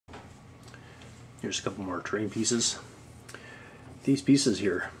Here's a couple more terrain pieces. These pieces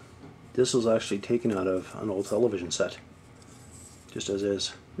here, this was actually taken out of an old television set, just as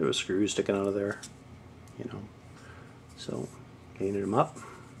is. There was screws sticking out of there, you know. So, painted them up,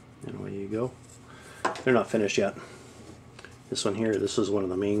 and away you go. They're not finished yet. This one here, this is one of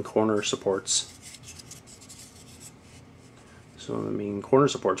the main corner supports. So the main corner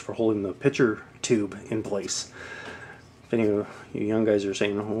supports for holding the picture tube in place. If any of you young guys are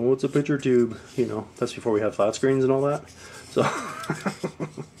saying, oh, what's a picture tube? You know, that's before we have flat screens and all that. So,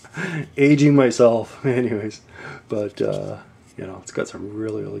 aging myself, anyways. But, you know, it's got some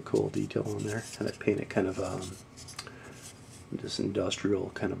really, really cool detail on there. And I paint it kind of this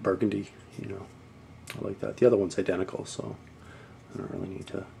industrial kind of burgundy, you know. I like that. The other one's identical, so I don't really need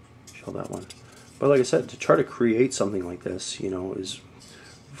to show that one. But like I said, to try to create something like this, you know, is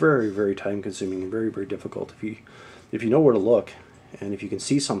very, very time consuming and very, very difficult. If you know where to look, and if you can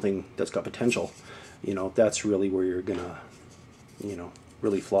see something that's got potential, you know, that's really where you're gonna, you know,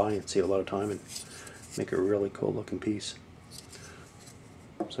 really fly and save a lot of time and make a really cool looking piece.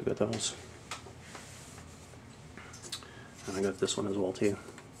 So I got those. And I got this one as well too.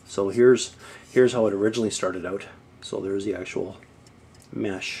 So here's how it originally started out. So there's the actual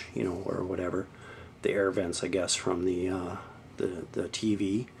mesh, you know, or whatever, the air vents, I guess, from the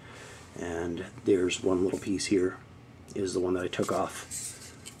TV. And there's one little piece here, is the one that I took off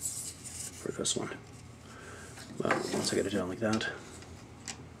for this one. Well, once I get it down like that,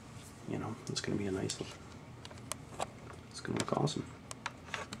 you know, it's going to be a nice look. It's going to look awesome.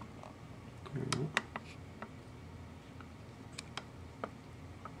 There we go.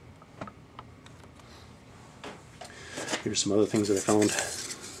 Here's some other things that I found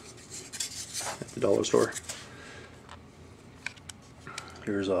at the dollar store.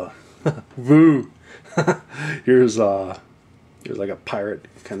 Here's a woo. here's like a pirate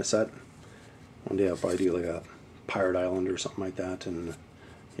kind of set. One day I'll probably do like a pirate island or something like that, and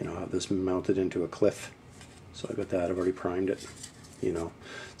you know, have this mounted into a cliff. So I got that. I've already primed it. You know,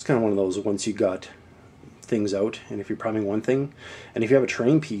 it's kind of one of those, once you got things out, and if you're priming one thing, and if you have a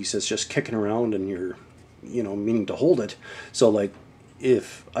terrain piece that's just kicking around and you're, you know, meaning to hold it. So like,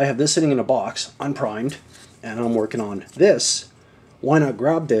 if I have this sitting in a box, unprimed, and I'm working on this, why not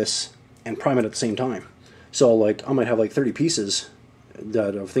grab this and prime it at the same time? So like, I might have like 30 pieces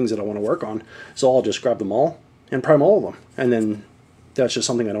of things that I want to work on, so I'll just grab them all and prime all of them, and then that's just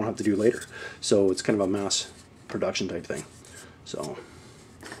something I don't have to do later. So it's kind of a mass production type thing. So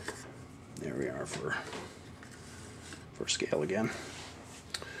there we are for scale again.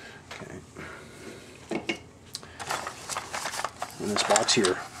 Okay. In this box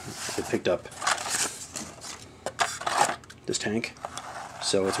here, I picked up this tank.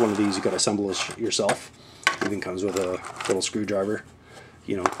 So it's one of these you got to assemble yourself. It even comes with a little screwdriver,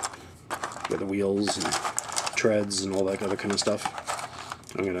 you know, with the wheels and treads and all that other kind of stuff.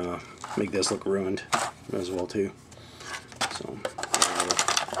 I'm gonna make this look ruined as well too. So,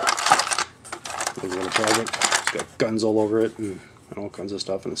 little project. It's got guns all over it and all kinds of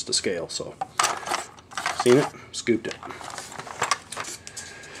stuff, and it's to scale. So, seen it? Scooped it.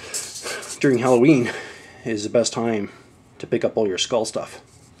 During Halloween is the best time to pick up all your skull stuff.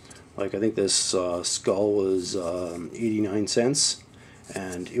 Like, I think this skull was 89 cents,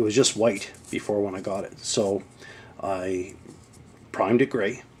 and it was just white before when I got it. So I primed it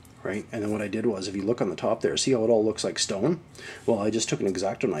gray, right? And then what I did was, if you look on the top there, see how it all looks like stone? Well, I just took an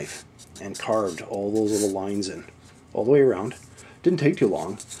X-Acto knife and carved all those little lines in, all the way around. Didn't take too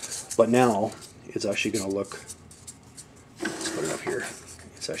long, but now it's actually going to look, let's put it up here,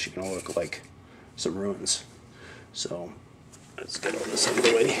 it's actually going to look like some ruins. So let's get all this out of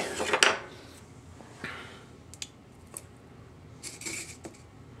the way.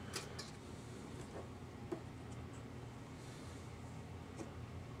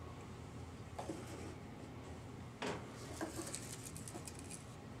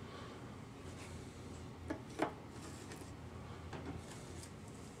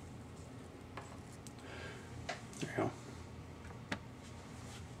 There you go.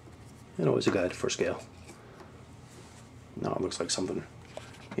 And always a guide for scale. Now it looks like something,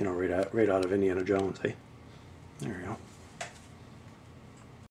 you know, right out of Indiana Jones, eh? There you go.